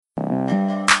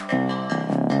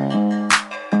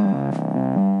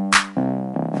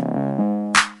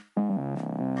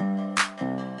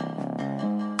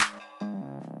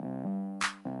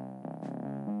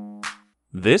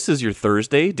This is your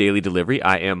Thursday daily delivery.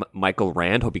 I am Michael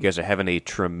Rand. Hope you guys are having a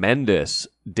tremendous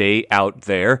day out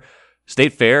there.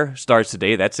 State Fair starts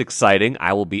today. That's exciting.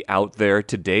 I will be out there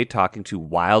today talking to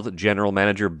Wild General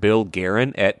Manager Bill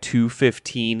Guerin at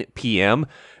 2:15 p.m.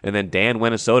 and then Dan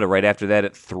Minnesota right after that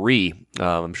at 3.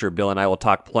 I'm sure Bill and I will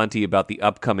talk plenty about the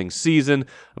upcoming season,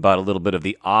 about a little bit of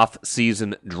the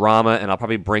off-season drama, and I'll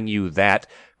probably bring you that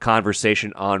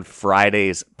conversation on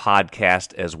Friday's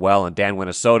podcast as well. And Dan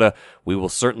Minnesota, we will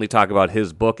certainly talk about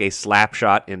his book, A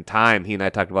Slapshot in Time. He and I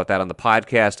talked about that on the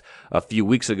podcast a few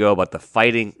weeks ago about the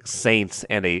Fighting Saints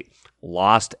and a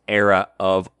lost era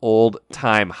of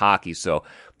old-time hockey. So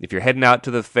if you're heading out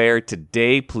to the fair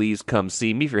today, please come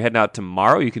see me. If you're heading out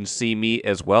tomorrow, you can see me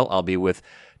as well. I'll be with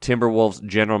Timberwolves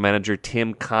General Manager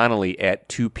Tim Connolly at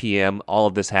 2 p.m. All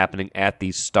of this happening at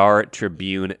the Star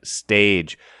Tribune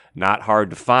stage. Not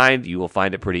hard to find. You will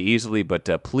find it pretty easily,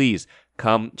 but please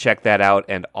come check that out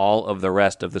and all of the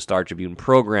rest of the Star Tribune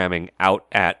programming out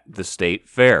at the State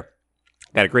Fair.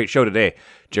 Got a great show today.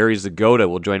 Jerry Zgoda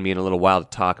will join me in a little while to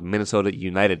talk Minnesota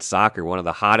United Soccer, one of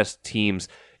the hottest teams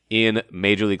in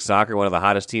Major League Soccer, one of the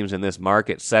hottest teams in this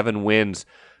market. 7 wins,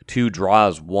 2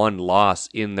 draws, 1 loss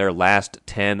in their last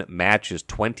 10 matches.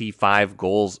 25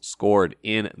 goals scored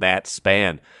in that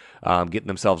span. Getting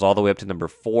themselves all the way up to number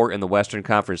 4 in the Western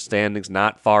Conference standings,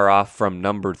 not far off from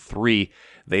number 3.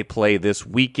 They play this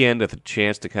weekend with a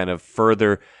chance to kind of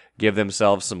further give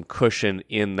themselves some cushion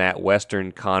in that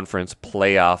Western Conference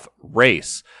playoff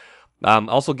race.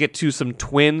 Also get to some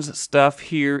Twins stuff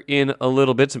here in a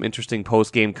little bit. Some interesting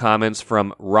post-game comments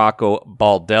from Rocco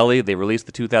Baldelli. They released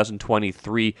the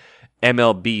 2023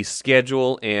 MLB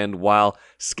schedule, and while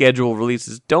schedule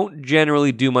releases don't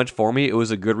generally do much for me, it was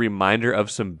a good reminder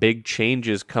of some big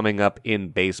changes coming up in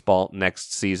baseball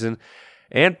next season.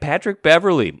 And Patrick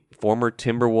Beverley, former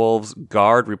Timberwolves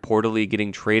guard, reportedly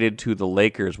getting traded to the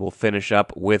Lakers. We'll finish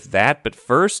up with that. But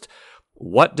first,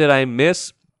 what did I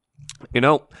miss?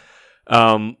 The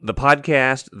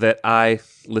podcast that I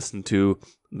listen to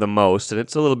the most, and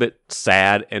it's a little bit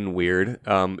sad and weird,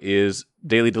 is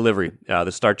Daily Delivery,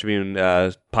 the Star Tribune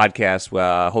podcast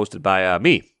hosted by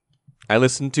me. I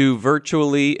listen to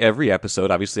virtually every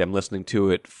episode. Obviously, I'm listening to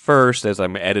it first as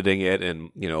I'm editing it and,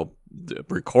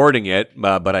 recording it,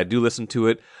 but I do listen to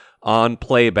it on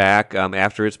playback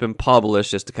after it's been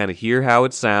published just to kind of hear how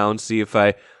it sounds, see if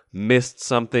I missed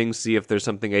something, see if there's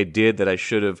something I did that I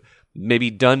should have maybe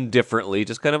done differently.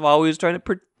 Just kind of always trying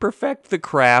to perfect the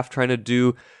craft, trying to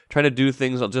do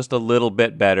things just a little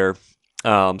bit better.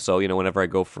 So whenever I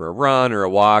go for a run or a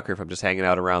walk, or if I'm just hanging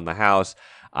out around the house,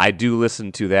 I do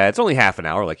listen to that. It's only half an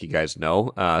hour, like you guys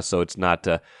know, so it's not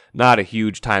a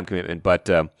huge time commitment. But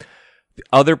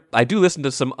I do listen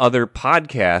to some other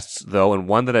podcasts though, and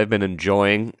one that I've been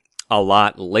enjoying a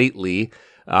lot lately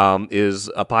is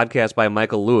a podcast by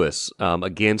Michael Lewis,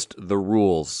 Against the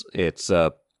Rules. It's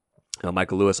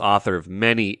Michael Lewis, author of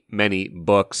many, many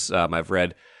books. I've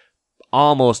read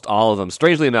almost all of them.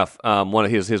 Strangely enough, one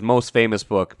of his most famous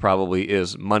book probably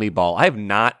is Moneyball. I have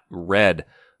not read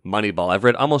Moneyball. I've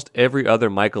read almost every other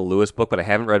Michael Lewis book, but I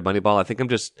haven't read Moneyball.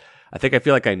 I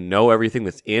feel like I know everything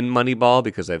that's in Moneyball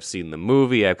because I've seen the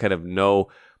movie. I kind of know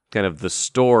the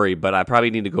story, but I probably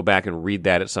need to go back and read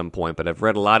that at some point. But I've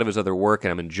read a lot of his other work,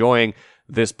 and I'm enjoying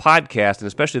this podcast, and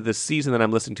especially this season that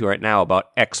I'm listening to right now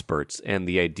about experts and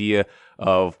the idea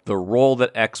of the role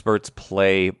that experts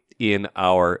play in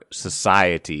our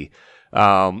society.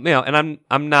 And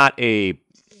I'm not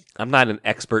an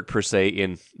expert per se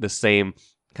in the same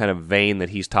kind of vein that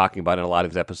he's talking about in a lot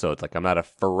of his episodes. Like, I'm not a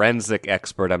forensic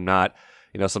expert. I'm not,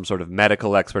 some sort of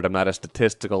medical expert. I'm not a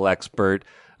statistical expert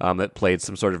that played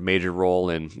some sort of major role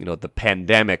in, the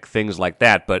pandemic, things like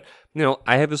that. But,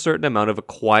 I have a certain amount of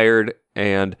acquired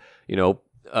and,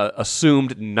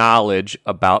 assumed knowledge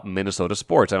about Minnesota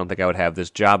sports. I don't think I would have this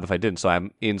job if I didn't. So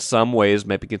I'm, in some ways,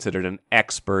 might be considered an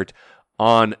expert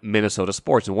on Minnesota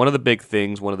sports. And one of the big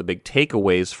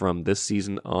takeaways from this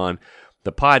season on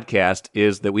the podcast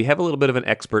is that we have a little bit of an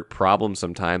expert problem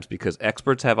sometimes, because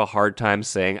experts have a hard time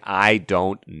saying, I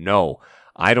don't know.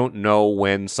 I don't know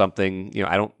when something,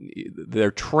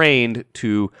 they're trained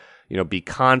to, be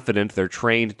confident. They're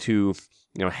trained to,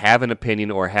 have an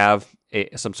opinion or have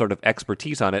some sort of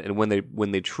expertise on it. And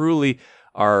when they truly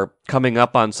are coming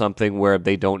up on something where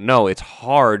they don't know, it's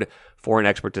hard for an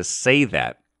expert to say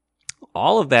that.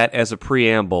 All of that as a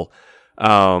preamble.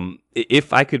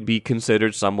 If I could be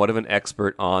considered somewhat of an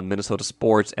expert on Minnesota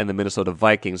sports and the Minnesota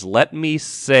Vikings, let me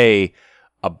say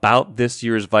about this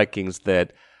year's Vikings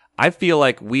that I feel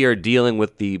like we are dealing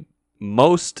with the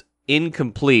most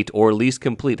incomplete or least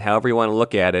complete, however you want to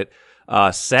look at it,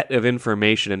 set of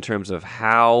information in terms of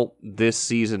how this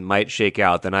season might shake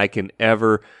out than I can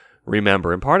ever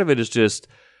remember. And part of it is just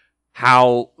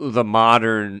how the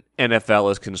modern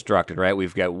NFL is constructed, right?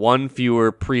 We've got one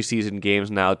fewer preseason games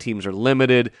now. Teams are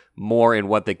limited more in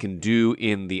what they can do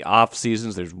in the off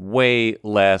seasons. There's way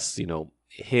less,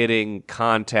 hitting,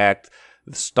 contact.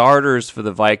 The starters for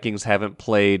the Vikings haven't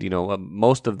played,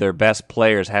 most of their best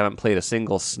players haven't played a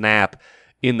single snap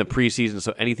in the preseason.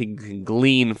 So anything you can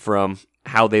glean from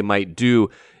how they might do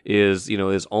is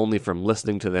only from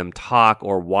listening to them talk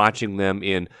or watching them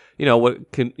in,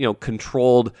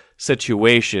 controlled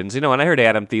situations. And I heard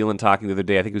Adam Thielen talking the other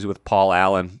day, I think it was with Paul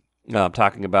Allen,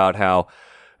 talking about how,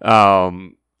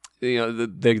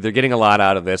 they're getting a lot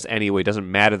out of this anyway. It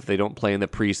doesn't matter that they don't play in the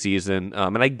preseason.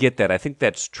 And I get that. I think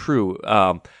that's true.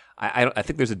 I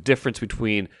think there's a difference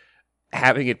between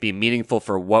having it be meaningful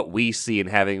for what we see and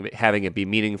having it be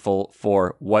meaningful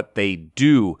for what they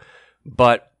do.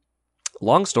 But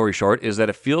long story short is that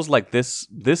it feels like this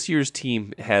year's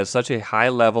team has such a high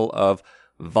level of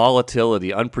volatility,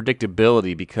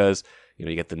 unpredictability, because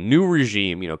you get the new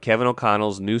regime, Kevin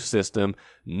O'Connell's new system,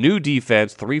 new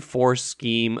defense, 3-4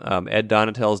 scheme, Ed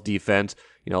Donatell's defense,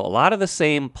 a lot of the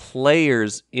same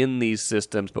players in these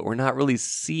systems, but we're not really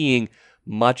seeing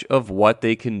much of what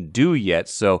they can do yet.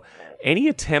 So any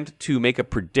attempt to make a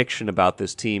prediction about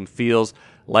this team feels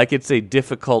like it's a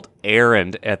difficult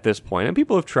errand at this point. And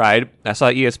people have tried. I saw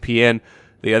ESPN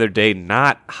the other day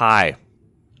not high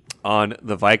on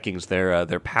the Vikings, their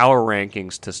power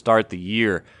rankings to start the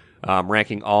year,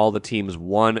 ranking all the teams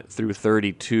 1 through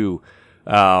 32.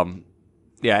 NFL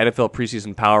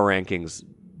preseason power rankings.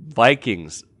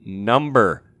 Vikings,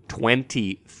 number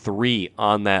 23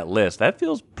 on that list. That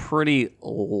feels pretty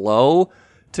low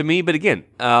to me. But again,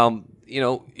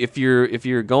 if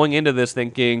you're going into this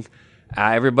thinking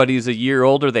everybody's a year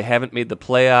older, they haven't made the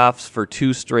playoffs for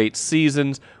 2 straight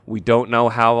seasons, we don't know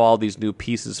how all these new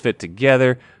pieces fit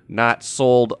together, not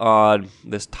sold on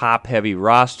this top-heavy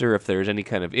roster, if there's any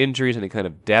kind of injuries, any kind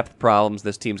of depth problems,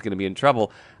 this team's going to be in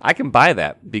trouble, I can buy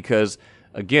that because,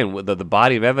 again, the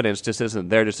body of evidence just isn't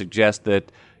there to suggest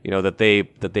that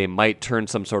that they might turn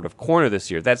some sort of corner this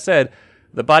year. That said,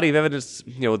 the body of evidence,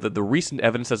 the recent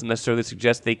evidence doesn't necessarily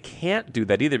suggest they can't do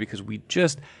that either because we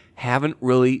just haven't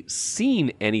really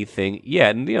seen anything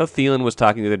yet. And, Thielen was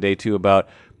talking the other day, too, about,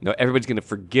 everybody's going to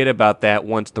forget about that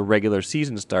once the regular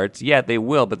season starts. Yeah, they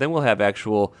will, but then we'll have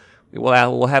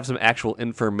some actual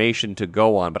information to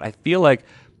go on. But I feel like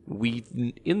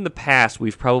in the past,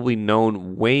 we've probably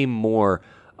known way more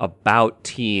about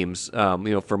teams,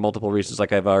 for multiple reasons,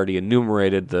 like I've already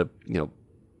enumerated.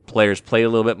 Players play a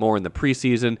little bit more in the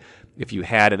preseason. If you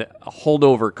had a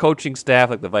holdover coaching staff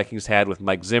like the Vikings had with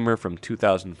Mike Zimmer from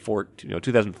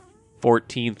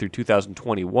 2014 through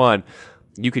 2021,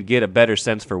 you could get a better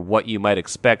sense for what you might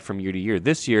expect from year to year.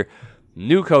 This year,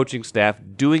 new coaching staff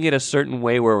doing it a certain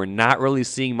way where we're not really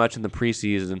seeing much in the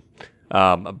preseason.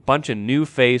 A bunch of new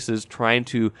faces trying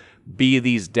to be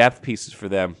these depth pieces for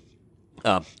them.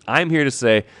 I'm here to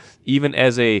say, even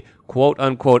as a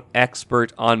quote-unquote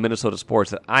expert on Minnesota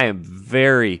sports, that I am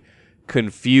very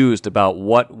confused about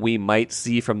what we might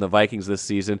see from the Vikings this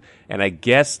season. And I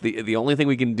guess the only thing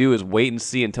we can do is wait and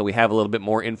see until we have a little bit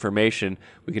more information.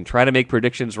 We can try to make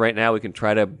predictions right now. We can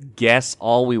try to guess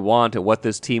all we want at what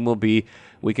this team will be.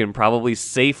 We can probably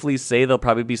safely say they'll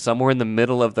probably be somewhere in the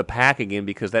middle of the pack again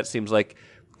because that seems like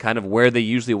kind of where they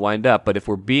usually wind up. But if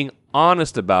we're being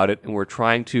honest about it and we're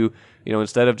trying to,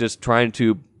 instead of just trying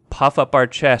to puff up our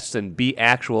chests and be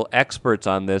actual experts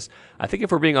on this, I think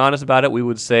if we're being honest about it, we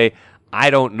would say, I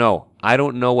don't know. I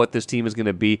don't know what this team is going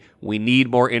to be. We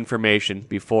need more information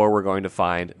before we're going to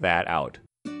find that out.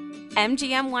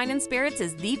 MGM Wine and Spirits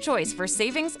is the choice for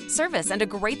savings, service, and a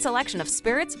great selection of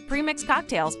spirits, premixed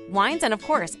cocktails, wines, and of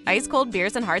course, ice-cold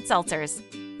beers and hard seltzers.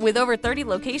 With over 30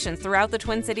 locations throughout the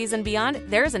Twin Cities and beyond,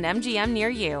 there's an MGM near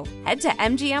you. Head to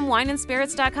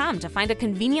MGMWineandSpirits.com to find a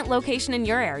convenient location in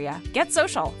your area. Get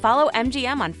social. Follow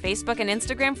MGM on Facebook and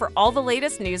Instagram for all the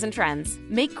latest news and trends.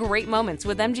 Make great moments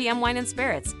with MGM Wine and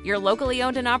Spirits, your locally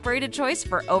owned and operated choice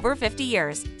for over 50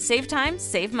 years. Save time,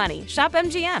 save money. Shop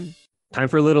MGM. Time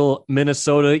for a little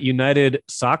Minnesota United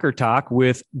soccer talk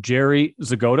with Jerry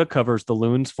Zgoda, covers the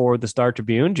Loons for the Star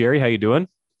Tribune. Jerry, how you doing?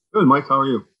 Good, Mike. How are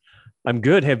you? I'm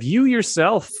good. Have you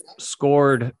yourself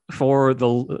scored for the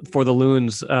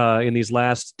Loons in these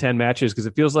last 10 matches? Because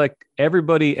it feels like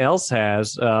everybody else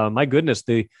has. My goodness,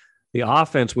 the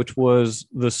offense, which was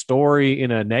the story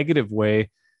in a negative way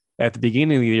at the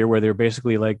beginning of the year, where they're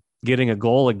basically like getting a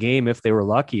goal a game if they were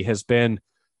lucky, has been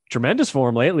tremendous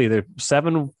form lately. They're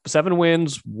seven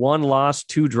wins, 1 loss,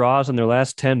 2 draws in their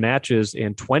last 10 matches,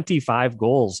 and 25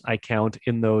 goals I count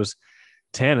in those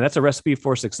 10. And that's a recipe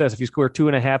for success. If you score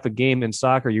 2.5 a game in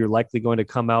soccer, you're likely going to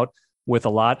come out with a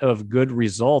lot of good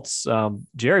results.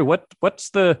 Jerry, what's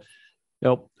the,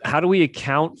 how do we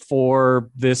account for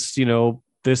this,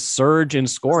 this surge in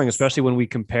scoring, especially when we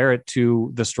compare it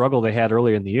to the struggle they had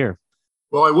earlier in the year?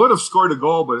 Well, I would have scored a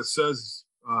goal, but it says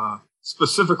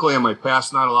specifically on my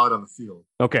pass, not allowed on the field.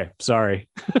 Okay, sorry.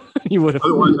 You would have.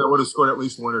 Otherwise, I would have scored at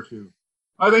least 1 or 2.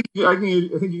 I think you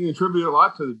can attribute a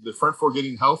lot to the front four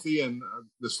getting healthy and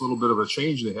this little bit of a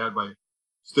change they had by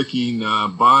sticking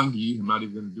Bongi. I'm not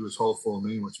even going to do his whole full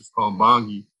name, let's just call him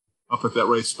Bongi, up at that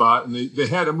right spot. And they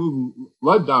had to move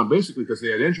Lud down basically because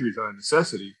they had injuries on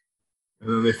necessity. And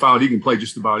then they found he can play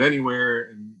just about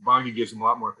anywhere, and Bongi gives him a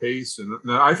lot more pace. And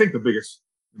I think the biggest,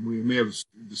 and we may have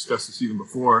discussed this even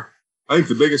before, I think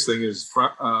the biggest thing is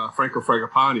Franco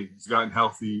Fragapane has gotten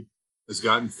healthy, has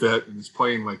gotten fit, and is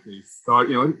playing like they thought.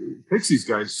 It takes these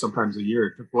guys sometimes a year.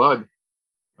 It took Lud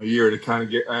a year to kind of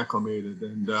get acclimated,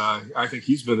 and I think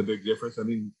he's been a big difference. I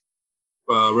mean,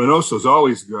 Reynoso's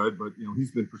always good, but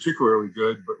he's been particularly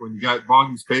good. But when you got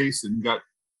Bongi's pace and you got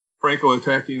Franco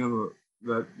attacking on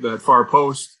that far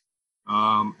post,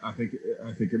 I think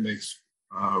it makes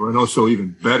Reynoso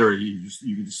even better. You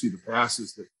can just see the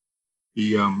passes that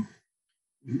he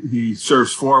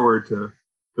serves forward to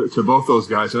both those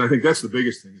guys, and I think that's the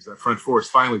biggest thing is that front four is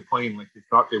finally playing like they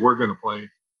thought they were going to play.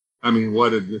 I mean, what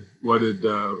did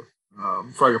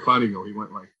Fragapane go? He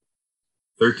went like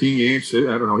 13 games.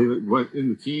 I don't know. He went in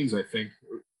the teens, I think,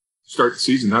 to start the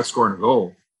season, not scoring a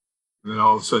goal, and then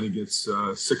all of a sudden he gets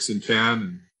 6 and 10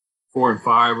 and 4 and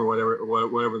 5 or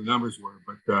whatever the numbers were.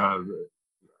 But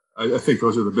I think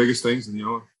those are the biggest things, and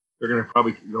they're going to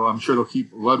probably, I'm sure they'll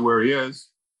keep Lud where he is.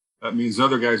 That means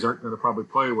other guys aren't going to probably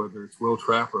play, whether it's Will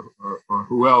Trapp or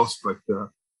who else. But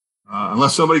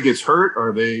unless somebody gets hurt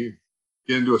or they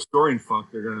get into a scoring funk,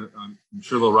 I'm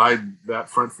sure they'll ride that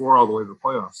front four all the way to the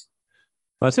playoffs.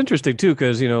 Well, it's interesting too,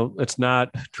 because it's not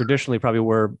traditionally probably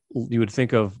where you would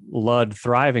think of Lud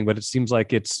thriving, but it seems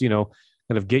like it's kind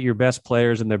of get your best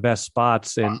players in their best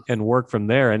spots and work from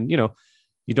there. And you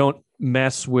don't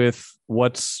mess with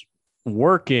what's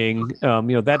working.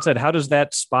 That said, how does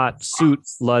that spot suit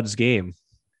Lud's game?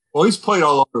 Well, he's played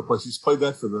all over the place. He's played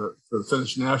that for the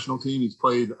Finnish national team. He's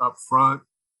played up front.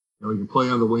 He can play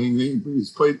on the wing. He's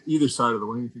played either side of the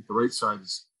wing. I think the right side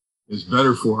is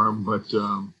better for him, but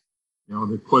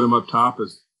they put him up top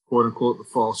as quote unquote the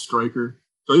false striker.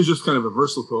 So he's just kind of a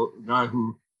versatile guy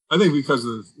who I think because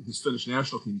of his Finnish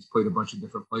national team, he's played a bunch of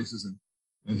different places,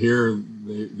 and here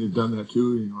they've done that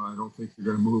too. I don't think they're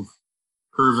going to move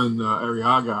Hervin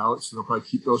Arriaga out, so they'll probably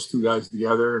keep those two guys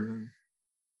together, and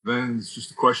then it's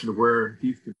just a question of where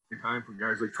Heath can take time for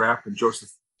guys like Trapp and Joseph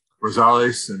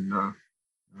Rosales and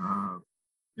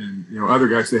other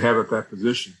guys they have at that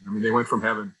position. I mean, they went from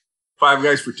having 5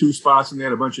 guys for 2 spots, and they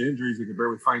had a bunch of injuries. They could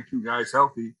barely find 2 guys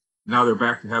healthy. Now they're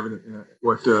back to having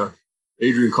what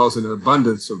Adrian calls an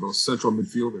abundance of those central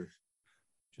midfielders.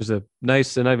 Which is a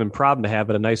nice, and not even problem to have,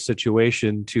 but a nice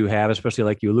situation to have, especially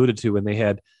like you alluded to when they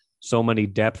had so many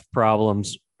depth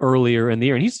problems earlier in the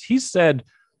year. And he's said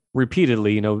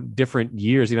repeatedly, different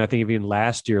years, I think even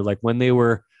last year, like when they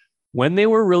were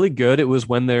really good, it was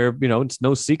when they're, it's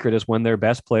no secret, is when their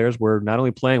best players were not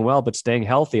only playing well, but staying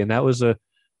healthy. And that was a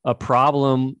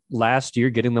problem last year,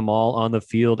 getting them all on the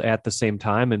field at the same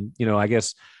time. And, I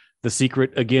guess the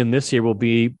secret again this year will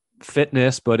be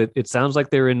fitness, but it sounds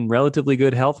like they're in relatively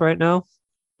good health right now.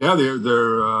 Yeah,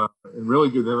 they're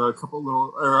really good. They have a couple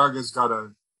little, Araga's got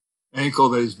a ankle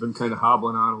that he's been kind of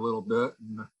hobbling on a little bit.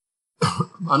 And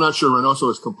I'm not sure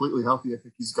Reynoso is completely healthy. I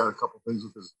think he's got a couple things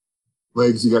with his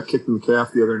legs. He got kicked in the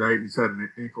calf the other night. He's had an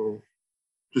ankle,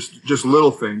 just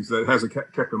little things that hasn't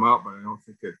kept him out, but I don't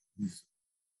think that he's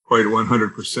quite at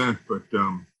 100%. But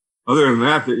other than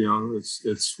that,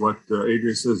 it's what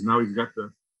Adrian says. Now he's got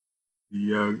the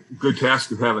good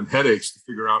task of having headaches to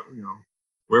figure out,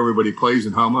 where everybody plays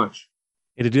and how much.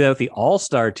 And to do that with the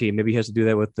all-star team, maybe he has to do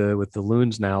that with the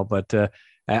Loons now. But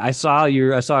I saw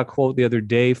a quote the other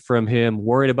day from him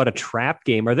worried about a trap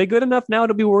game. Are they good enough now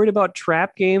to be worried about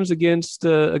trap games against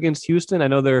Houston? I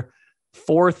know they're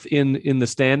 4th in the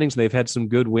standings. They've had some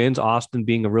good wins, Austin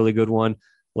being a really good one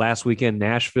last weekend,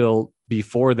 Nashville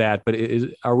before that. But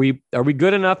are we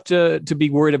good enough to be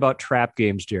worried about trap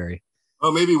games, Jerry?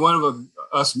 Well, maybe one of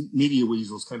us media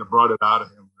weasels kind of brought it out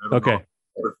of him. I don't know if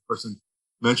the person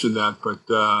mentioned that, but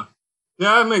I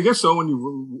guess so. When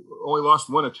you only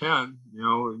lost 1 of 10,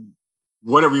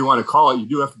 whatever you want to call it, you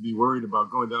do have to be worried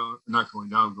about going to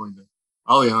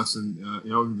Allianz,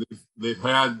 and they've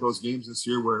had those games this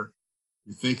year where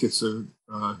you think it's a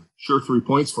sure 3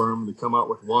 points for them to come out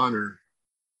with one or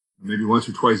maybe once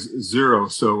or twice zero.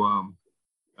 So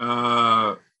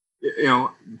the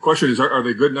question is, are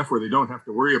they good enough where they don't have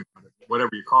to worry about it,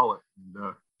 whatever you call it?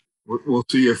 And we'll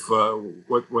see if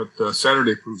what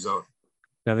Saturday proves out.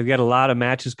 Now they've got a lot of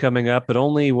matches coming up, but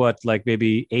only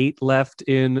maybe 8 left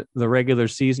in the regular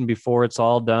season before it's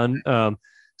all done.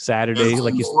 Saturday,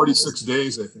 like you 46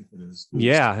 days, I think it is.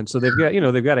 Yeah, and so they've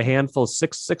got a handful,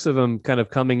 six of them kind of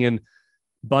coming in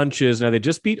bunches. Now they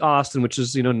just beat Austin, which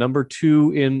is number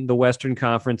 2 in the Western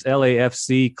Conference.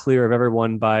 LAFC clear of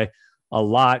everyone by a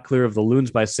lot, clear of the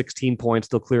Loons by 16 points,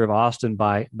 still clear of Austin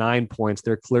by 9 points.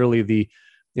 They're clearly the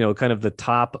kind of the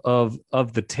top of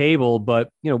the table, but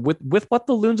with what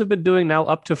the Loons have been doing now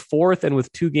up to 4th and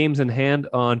with 2 games in hand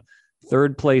on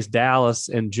 3rd place Dallas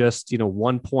and just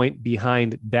 1 point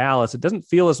behind Dallas, it doesn't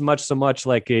feel so much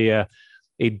like a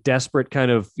desperate kind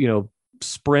of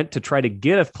sprint to try to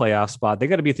get a playoff spot. They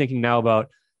got to be thinking now about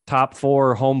top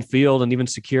 4 home field and even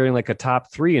securing like a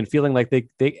top 3 and feeling like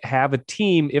they have a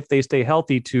team if they stay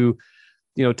healthy to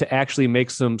actually make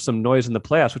some noise in the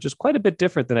playoffs, which is quite a bit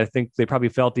different than I think they probably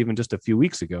felt even just a few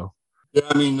weeks ago. Yeah,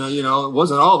 I mean, it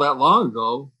wasn't all that long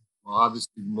ago. Well,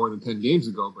 obviously more than 10 games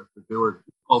ago, but they were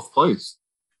 12th place.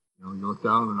 You look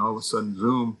down and all of a sudden,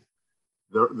 zoom,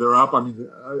 they're up. I mean,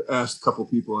 I asked a couple of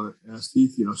people, and asked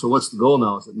Heath, so what's the goal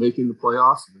now? Is it making the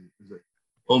playoffs? Is it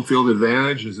home field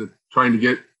advantage? Is it trying to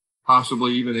get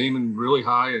possibly even aiming really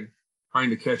high and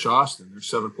trying to catch Austin? They're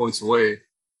 7 points away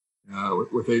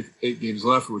with eight games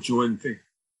left, which you wouldn't think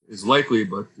is likely,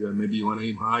 but maybe you want to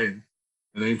aim high and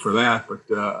aim for that. But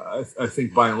I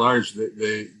think by and large,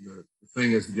 the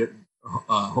thing is to get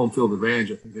home field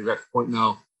advantage. I think they've got the point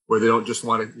now where they don't just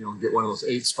want to get one of those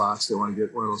 8 spots. They want to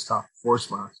get one of those top 4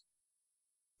 spots.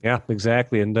 Yeah,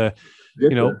 exactly. And they've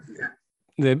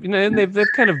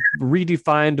kind of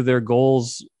redefined their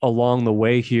goals along the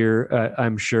way here,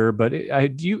 I'm sure. But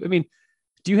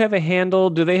do you have a handle?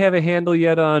 Do they have a handle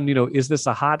yet on, is this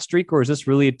a hot streak or is this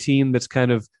really a team that's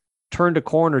kind of turned a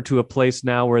corner to a place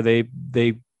now where they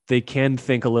can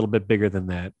think a little bit bigger than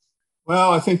that?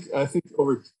 Well, I think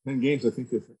over 10 games, I think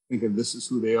they're thinking this is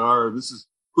who they are. This is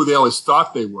who they always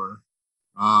thought they were.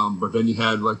 But then you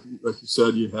had, like you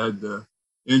said, you had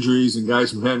injuries and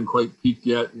guys who hadn't quite peaked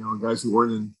yet, guys who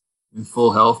weren't in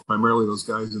full health, primarily those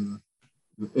guys in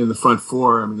the front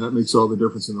 4. I mean, that makes all the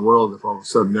difference in the world if all of a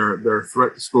sudden they're a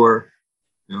threat to score,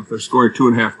 if they're scoring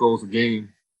 2.5 goals a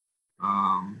game.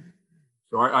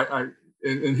 So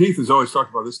and Heath has always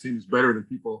talked about this team is better than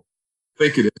people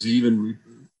think it is. He even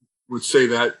would say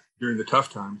that during the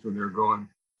tough times when they're going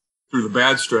through the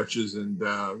bad stretches, and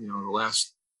the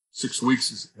last 6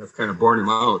 weeks have kind of borne him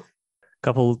out.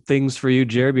 Couple things for you,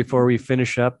 Jerry, before we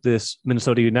finish up this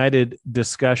Minnesota United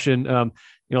discussion.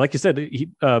 Like you said,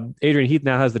 Adrian Heath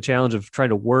now has the challenge of trying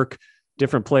to work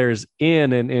different players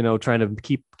in, and trying to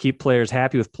keep players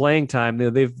happy with playing time.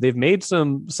 They've made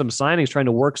some signings, trying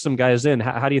to work some guys in.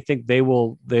 How do you think they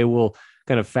will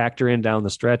kind of factor in down the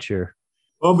stretch here?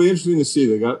 Well, it'll be interesting to see.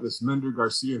 They got this Mender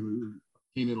Garcia who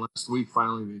came in last week.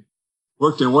 Finally,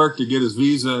 they worked to get his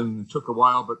visa, and it took a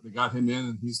while, but they got him in,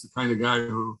 and he's the kind of guy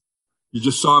who you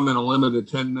just saw him in a limited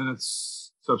 10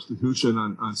 minutes substitution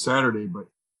on Saturday, but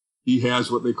he has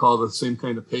what they call the same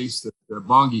kind of pace that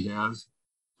Bongi has.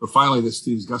 So finally, this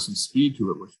team's got some speed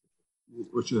to it,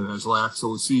 which it has lacked. So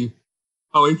we'll see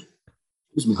how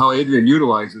Adrian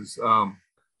utilizes,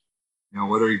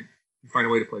 whether he can find a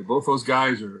way to play both those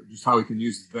guys or just how he can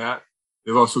use that.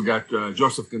 They've also got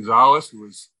Joseph Gonzalez, who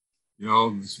was,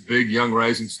 this big young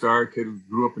rising star kid who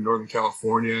grew up in Northern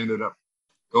California, ended up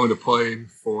going to play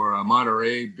for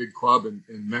Monterrey, big club in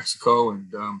Mexico,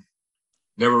 and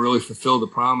never really fulfilled the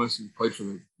promise. He played for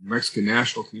the Mexican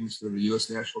national team instead of the U.S.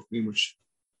 national team, which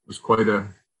was quite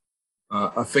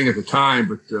a thing at the time.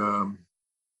 But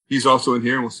he's also in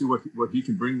here, and we'll see what he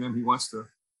can bring them. He wants to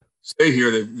stay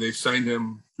here. They've signed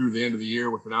him through the end of the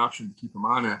year with an option to keep him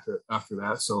on after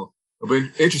that. So it'll be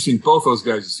interesting, both those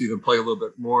guys, to see them play a little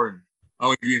bit more and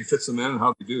how Adrian fits them in and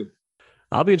how they do.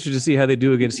 I'll be interested to see how they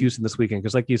do against Houston this weekend,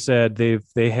 because like you said,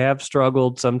 they have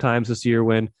struggled sometimes this year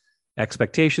when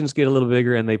expectations get a little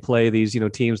bigger and they play these,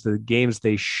 teams, the games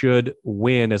they should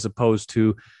win, as opposed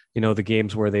to, the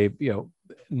games where they,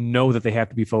 know that they have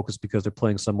to be focused because they're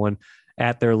playing someone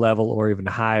at their level or even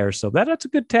higher. So that's a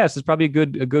good test. It's probably a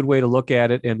good way to look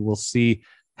at it, and we'll see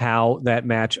how that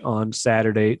match on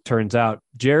Saturday turns out.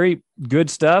 Jerry, good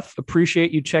stuff.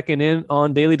 Appreciate you checking in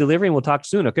on Daily Delivery, and we'll talk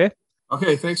soon. Okay.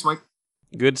 Okay. Thanks, Mike.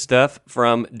 Good stuff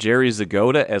from Jerry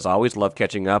Zgoda. As always, love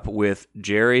catching up with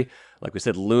Jerry. Like we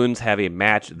said, Loons have a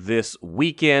match this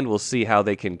weekend. We'll see how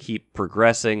they can keep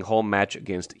progressing. Home match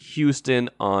against Houston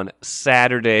on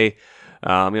Saturday.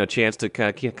 A chance to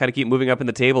kind of keep moving up in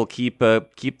the table, keep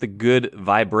the good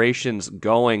vibrations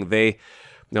going. They,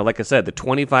 like I said, the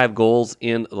 25 goals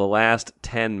in the last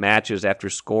 10 matches after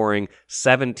scoring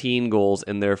 17 goals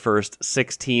in their first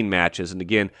 16 matches. And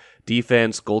again,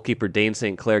 defense, goalkeeper Dane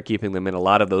St. Clair keeping them in a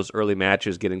lot of those early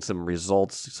matches, getting some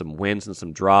results, some wins and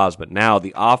some draws. But now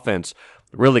the offense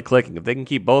really clicking. If they can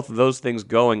keep both of those things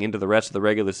going into the rest of the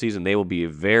regular season, they will be a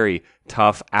very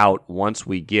tough out once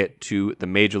we get to the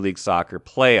Major League Soccer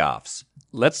playoffs.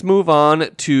 Let's move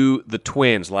on to the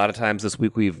Twins. A lot of times this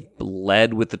week we've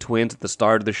led with the Twins at the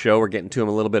start of the show. We're getting to them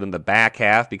a little bit in the back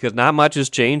half because not much is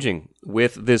changing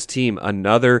with this team.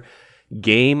 Another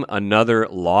game, another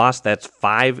loss. That's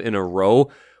 5 in a row.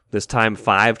 This time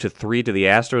 5-3 to the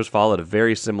Astros, followed a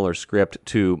very similar script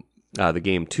to the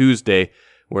game Tuesday,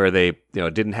 where they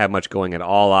didn't have much going at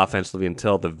all offensively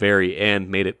until the very end.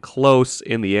 Made it close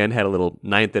in the end. Had a little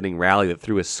ninth inning rally that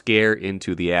threw a scare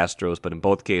into the Astros, but in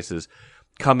both cases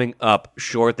coming up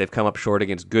short. They've come up short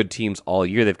against good teams all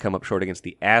year. They've come up short against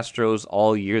the Astros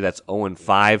all year. That's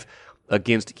 0-5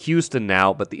 against Houston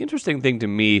now. But the interesting thing to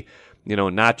me,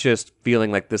 not just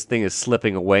feeling like this thing is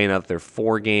slipping away now that they're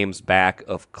 4 games back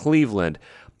of Cleveland,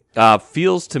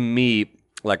 feels to me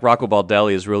like Rocco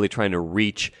Baldelli is really trying to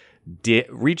reach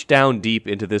down deep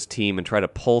into this team and try to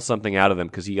pull something out of them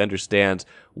because he understands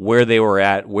where they were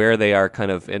at, where they are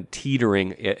kind of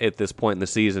teetering at this point in the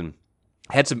season.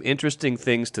 Had some interesting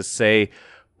things to say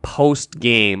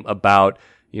post-game about,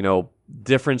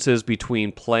 differences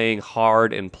between playing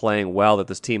hard and playing well, that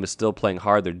this team is still playing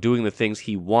hard. They're doing the things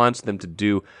he wants them to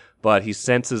do, but he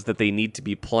senses that they need to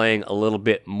be playing a little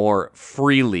bit more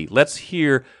freely. Let's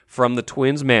hear from the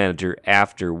Twins manager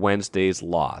after Wednesday's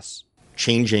loss.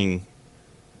 Changing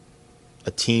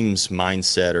a team's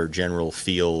mindset or general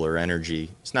feel or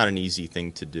energy, it's not an easy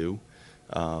thing to do.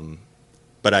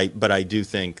 But I do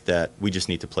think that we just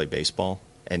need to play baseball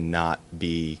and not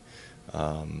be,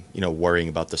 worrying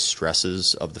about the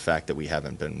stresses of the fact that we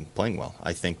haven't been playing well.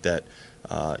 I think that,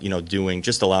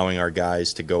 allowing our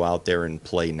guys to go out there and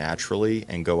play naturally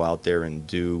and go out there and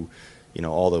do,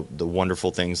 all the wonderful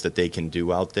things that they can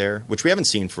do out there, which we haven't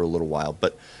seen for a little while,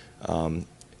 but,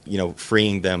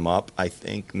 freeing them up, I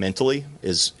think, mentally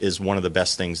is one of the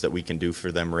best things that we can do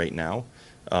for them right now.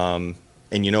 And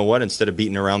you know what? Instead of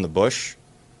beating around the bush,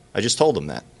 I just told them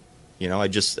that. I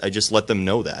just let them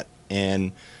know that.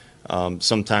 And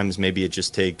sometimes maybe it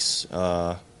just takes,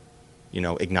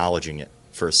 acknowledging it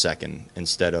for a second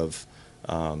instead of,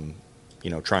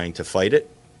 trying to fight it.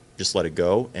 Just let it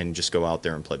go and just go out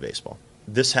there and play baseball.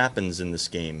 This happens in this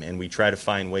game, and we try to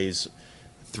find ways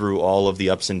through all of the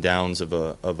ups and downs of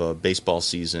a baseball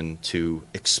season to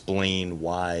explain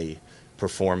why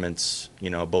performance,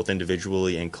 both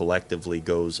individually and collectively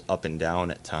goes up and down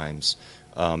at times.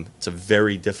 It's a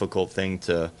very difficult thing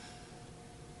to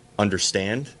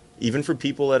understand, even for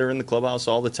people that are in the clubhouse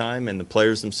all the time and the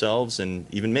players themselves and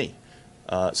even me.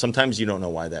 Sometimes you don't know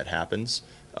why that happens.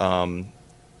 And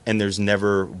there's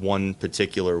never one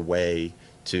particular way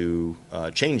to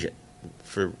change it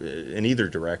in either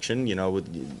direction.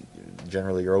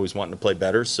 Generally you're always wanting to play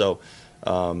better. So,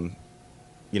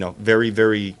 very,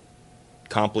 very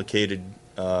complicated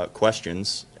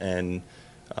questions and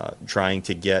trying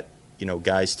to get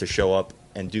guys to show up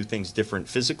and do things different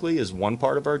physically is one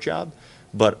part of our job.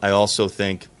 But I also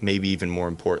think maybe even more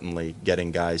importantly,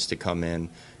 getting guys to come in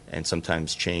and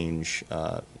sometimes change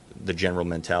the general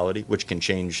mentality, which can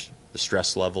change the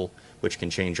stress level, which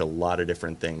can change a lot of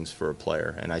different things for a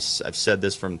player. And I've said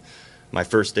this from my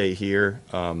first day here,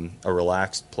 a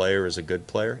relaxed player is a good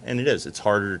player. And it is. It's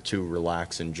harder to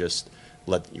relax and just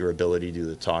let your ability do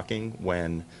the talking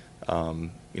when,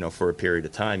 for a period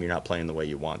of time, you're not playing the way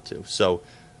you want to. So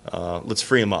let's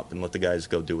free them up and let the guys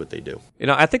go do what they do.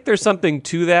 I think there's something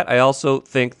to that. I also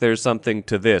think there's something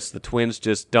to this. The Twins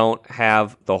just don't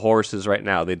have the horses right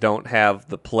now. They don't have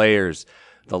the players.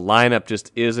 The lineup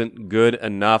just isn't good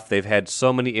enough. They've had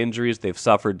so many injuries. They've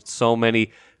suffered so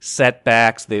many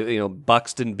setbacks.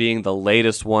 Buxton being the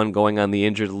latest one going on the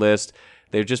injured list.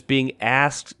 They're just being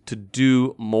asked to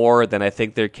do more than I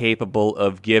think they're capable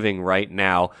of giving right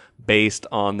now based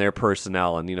on their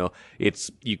personnel. And,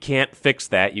 you can't fix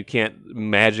that. You can't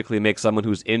magically make someone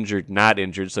who's injured not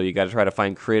injured. So you got to try to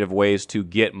find creative ways to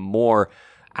get more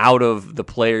out of the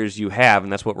players you have.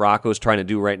 And that's what Rocco's trying to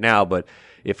do right now. But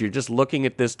if you're just looking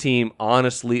at this team,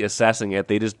 honestly assessing it,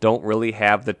 they just don't really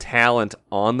have the talent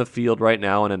on the field right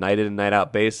now on a night in and night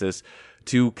out basis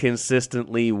to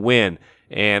consistently win.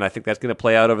 And I think that's going to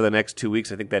play out over the next 2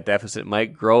 weeks. I think that deficit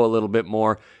might grow a little bit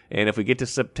more. And if we get to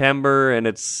September and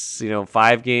it's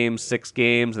 5 games, 6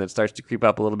 games, and it starts to creep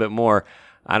up a little bit more,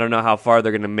 I don't know how far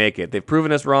they're going to make it. They've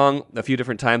proven us wrong a few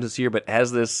different times this year, but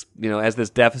as this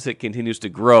deficit continues to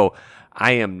grow,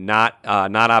 I am not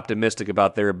optimistic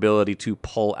about their ability to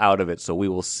pull out of it. So we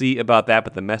will see about that.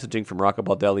 But the messaging from Rocco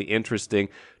Baldelli, interesting.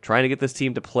 Trying to get this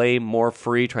team to play more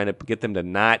free, trying to get them to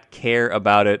not care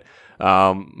about it.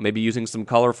 Maybe using some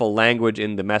colorful language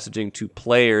in the messaging to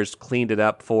players, cleaned it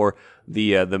up for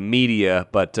the media.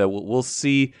 But we'll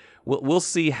see. We'll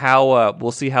see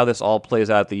how this all plays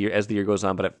out as the year goes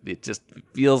on. But it just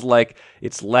feels like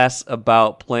it's less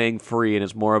about playing free and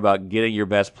it's more about getting your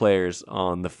best players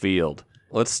on the field.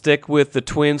 Let's stick with the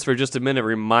Twins for just a minute.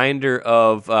 Reminder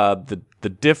of the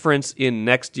difference in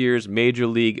next year's Major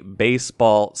League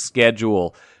Baseball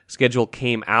schedule. Schedule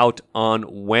came out on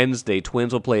Wednesday.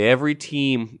 Twins will play every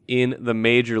team in the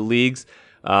major leagues.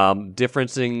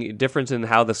 Difference in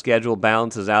how the schedule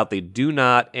balances out. They do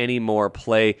not anymore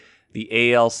play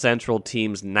the AL Central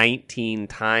teams 19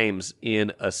 times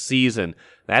in a season.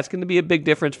 That's going to be a big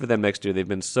difference for them next year. They've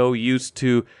been so used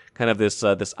to kind of this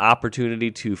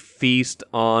opportunity to feast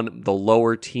on the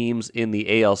lower teams in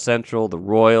the AL Central, the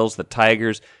Royals, the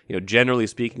Tigers. Generally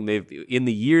speaking, in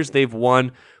the years they've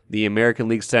won the American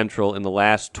League Central in the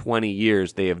last 20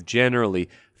 years, they have generally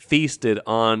feasted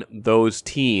on those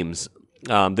teams.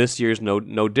 This year's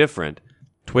no different.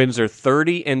 Twins are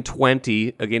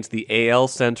 30-20 against the AL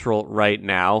Central right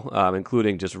now,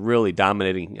 including just really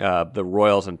dominating the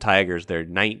Royals and Tigers. They're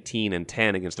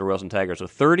 19-10 against the Royals and Tigers. So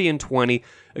 30-20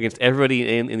 against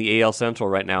everybody in the AL Central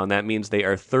right now, and that means they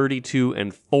are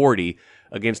 32-40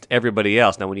 against everybody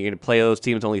else. Now, when you're going to play those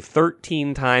teams only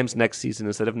 13 times next season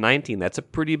instead of 19, that's a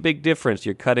pretty big difference.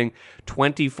 You're cutting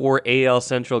 24 AL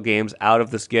Central games out of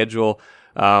the schedule.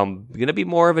 Going to be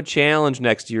more of a challenge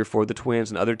next year for the Twins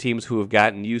and other teams who have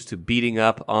gotten used to beating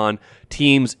up on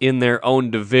teams in their own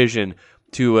division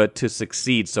to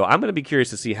succeed. So I'm going to be curious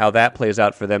to see how that plays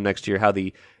out for them next year, how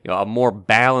a more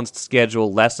balanced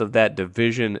schedule, less of that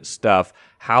division stuff,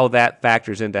 how that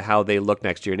factors into how they look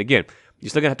next year. And again, you're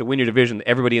still going to have to win your division.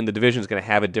 Everybody in the division is going to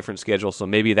have a different schedule, so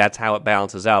maybe that's how it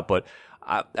balances out. But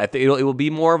I think it will be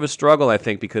more of a struggle, I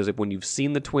think, because when you've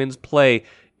seen the Twins play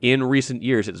in recent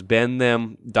years, it's been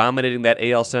them dominating that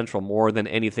AL Central more than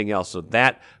anything else. So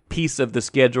that piece of the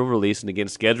schedule release, and again,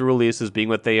 schedule releases being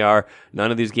what they are, none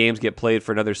of these games get played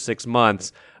for another 6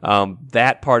 months.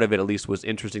 That part of it, at least, was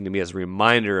interesting to me as a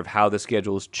reminder of how the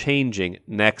schedule is changing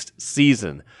next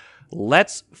season.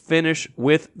 Let's finish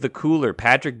with the cooler.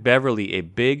 Patrick Beverley, a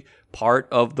big part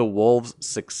of the Wolves'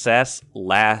 success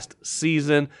last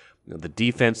season. The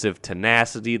defensive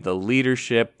tenacity, the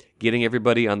leadership, getting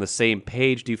everybody on the same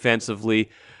page defensively.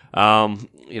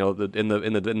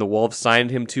 The Wolves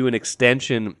signed him to an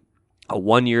extension, a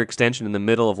 1-year extension in the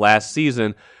middle of last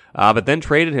season, but then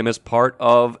traded him as part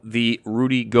of the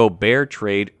Rudy Gobert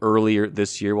trade earlier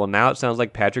this year. Well, now it sounds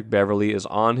like Patrick Beverley is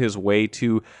on his way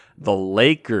to the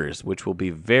Lakers, which will be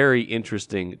very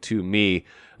interesting to me.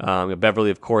 Beverley,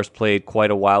 of course, played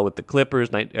quite a while with the Clippers,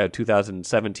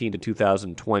 2017 to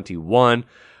 2021.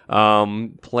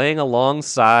 Playing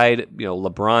alongside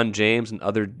LeBron James and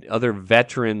other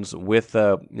veterans with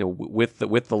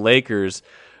the Lakers.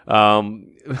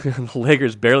 The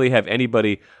Lakers barely have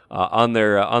anybody on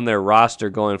their roster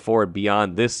going forward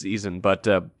beyond this season, but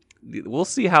we'll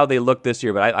see how they look this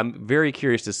year. But I'm very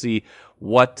curious to see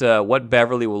what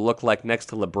Beverley will look like next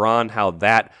to LeBron, how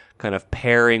that kind of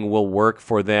pairing will work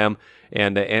for them,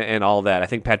 and all that. I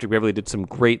think Patrick Beverley did some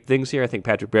great things here. I think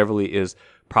Patrick Beverley is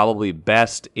probably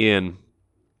best in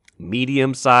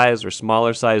medium-sized or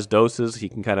smaller-sized doses. He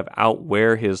can kind of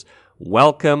wear out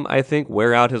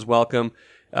his welcome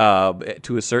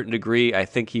to a certain degree. I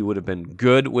think he would have been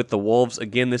good with the Wolves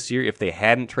again this year if they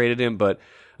hadn't traded him, but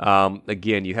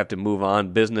again, you have to move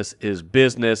on. Business is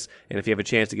business, and if you have a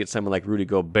chance to get someone like Rudy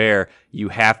Gobert, you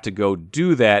have to go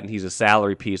do that, and he's a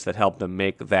salary piece that helped them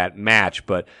make that match.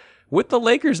 But with the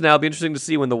Lakers now, it'll be interesting to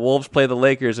see when the Wolves play the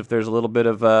Lakers if there's a little bit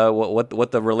of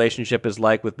what the relationship is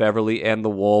like with Beverley and the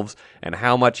Wolves, and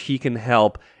how much he can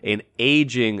help an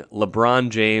aging LeBron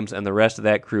James and the rest of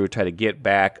that crew try to get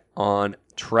back on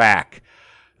track.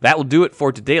 That will do it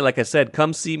for today. Like I said,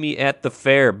 come see me at the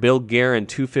fair. Bill Guerin,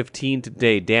 2:15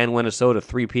 today. Dan Winnesota,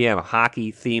 3 p.m.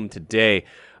 Hockey theme today.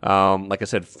 Like I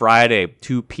said, Friday,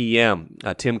 2 p.m.,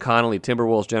 Tim Connolly,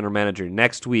 Timberwolves general manager.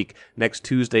 Next week, next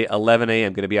Tuesday, 11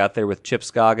 a.m., going to be out there with Chip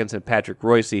Scoggins and Patrick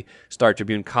Royce, Star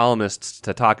Tribune columnists,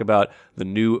 to talk about the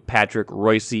new Patrick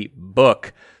Royce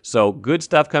book. So good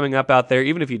stuff coming up out there.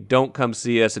 Even if you don't come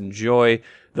see us, enjoy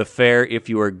the fair. If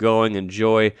you are going,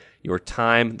 enjoy your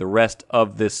time the rest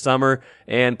of this summer.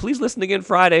 And please listen again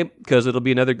Friday, because it'll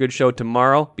be another good show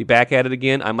tomorrow. Be back at it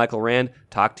again. I'm Michael Rand.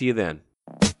 Talk to you then.